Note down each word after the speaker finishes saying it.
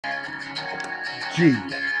Gee,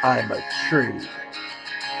 I'm a tree.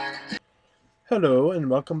 Hello and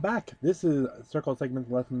welcome back. This is circle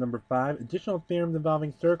segment lesson number 5, additional theorems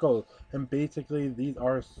involving circles. And basically these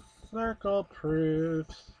are circle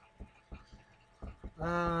proofs.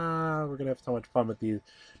 We're going to have so much fun with these.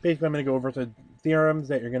 Basically I'm going to go over some theorems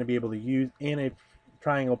that you're going to be able to use in a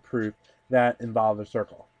triangle proof that involve a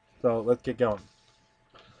circle. So let's get going.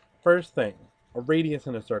 First thing, a radius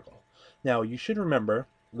in a circle. Now you should remember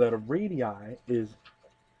that a radii is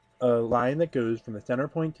a line that goes from the center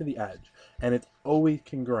point to the edge, and it's always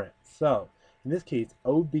congruent. So, in this case,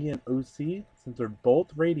 OB and OC, since they're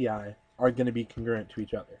both radii, are going to be congruent to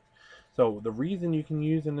each other. So, the reason you can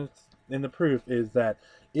use in the proof is that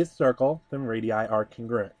if circle, then radii are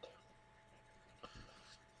congruent.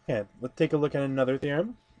 Okay, let's take a look at another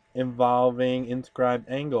theorem involving inscribed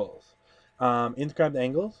angles. Inscribed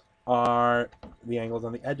angles are the angles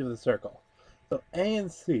on the edge of the circle. So, A and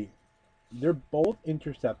C, they're both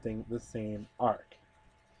intercepting the same arc.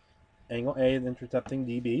 Angle A is intercepting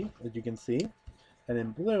DB, as you can see. And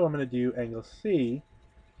in blue, I'm going to do angle C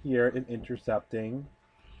here is intercepting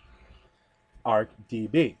arc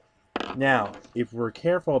DB. Now, if we're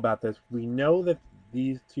careful about this, we know that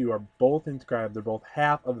these two are both inscribed. They're both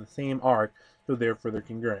half of the same arc, so therefore they're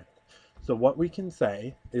congruent. So what we can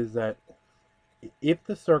say is that if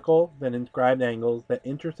the circle, then inscribed angles that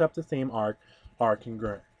intercept the same arc are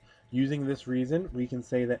congruent. Using this reason, we can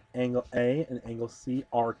say that angle A and angle C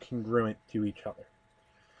are congruent to each other.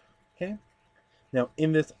 Okay? Now,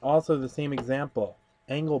 in this also the same example,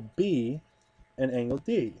 angle B and angle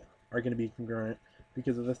D are going to be congruent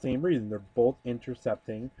because of the same reason. They're both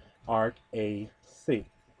intercepting arc AC.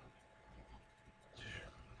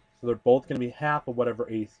 So they're both going to be half of whatever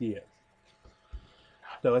AC is.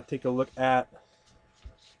 So let's take a look at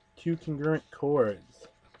two congruent chords.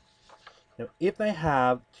 Now, if I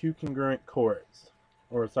have two congruent chords,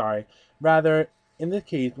 or sorry, rather, in this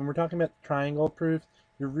case, when we're talking about triangle proofs,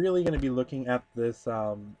 you're really going to be looking at this,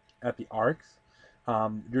 at the arcs.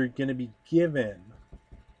 You're going to be given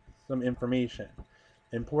some information.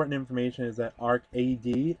 Important information is that arc AD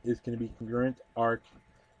is going to be congruent to arc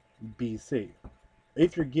BC.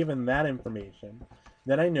 If you're given that information,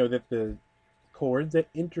 then I know that the chords that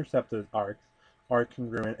intercept those arcs are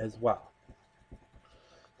congruent as well.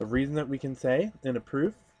 The reason that we can say in a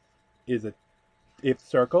proof is that if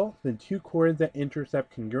circle, then two chords that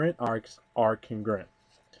intercept congruent arcs are congruent.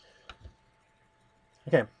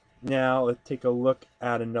 Okay, now let's take a look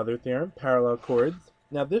at another theorem, parallel chords.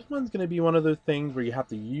 Now this one's going to be one of those things where you have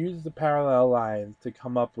to use the parallel lines to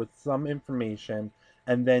come up with some information,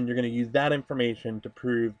 and then you're going to use that information to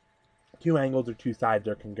prove two angles or two sides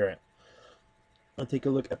are congruent. Let's take a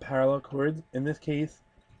look at parallel chords. In this case,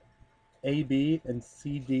 AB and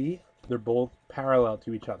CD, they're both parallel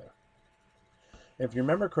to each other. If you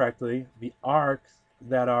remember correctly, the arcs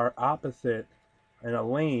that are opposite in a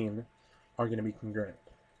lane are going to be congruent.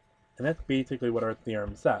 And that's basically what our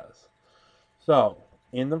theorem says. So,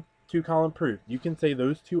 in the two-column proof, you can say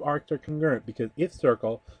those two arcs are congruent because if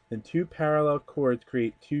circle, then two parallel chords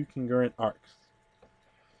create two congruent arcs.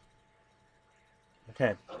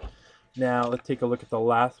 Okay, now let's take a look at the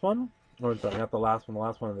last one. Or sorry, not the last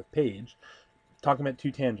one on the page. Talking about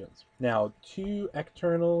two tangents. Now, two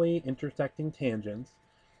externally intersecting tangents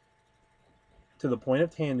to the point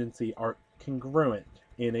of tangency are congruent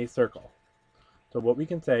in a circle. So what we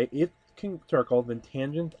can say, if circle, then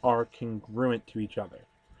tangents are congruent to each other.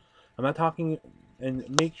 I'm not talking, and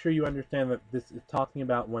make sure you understand that this is talking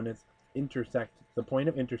about when it's the point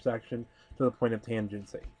of intersection to the point of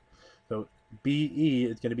tangency. So BE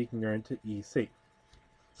is going to be congruent to EC.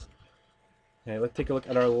 Okay, let's take a look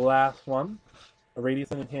at our last one, a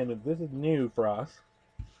radius and a tangent. This is new for us,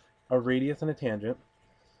 a radius and a tangent.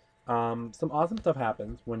 Some awesome stuff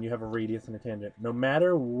happens when you have a radius and a tangent. No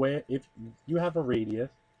matter where, if you have a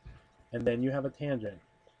radius and then you have a tangent,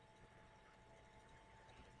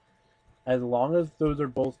 as long as those are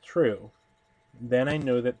both true, then I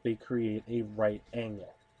know that they create a right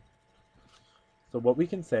angle. So what we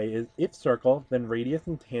can say is if circle, then radius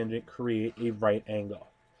and tangent create a right angle.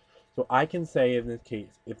 So I can say in this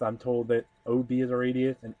case, if I'm told that OB is a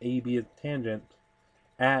radius and AB is a tangent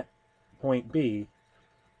at point B,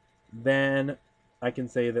 then I can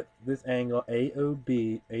say that this angle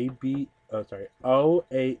OBA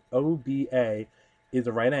is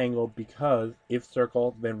a right angle because if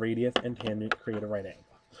circle, then radius and tangent create a right angle.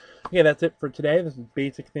 Okay, that's it for today. This is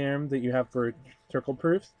basic theorems that you have for circle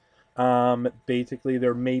proofs. Basically,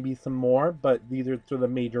 there may be some more, but these are sort of the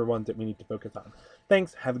major ones that we need to focus on.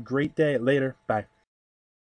 Thanks. Have a great day. Later. Bye.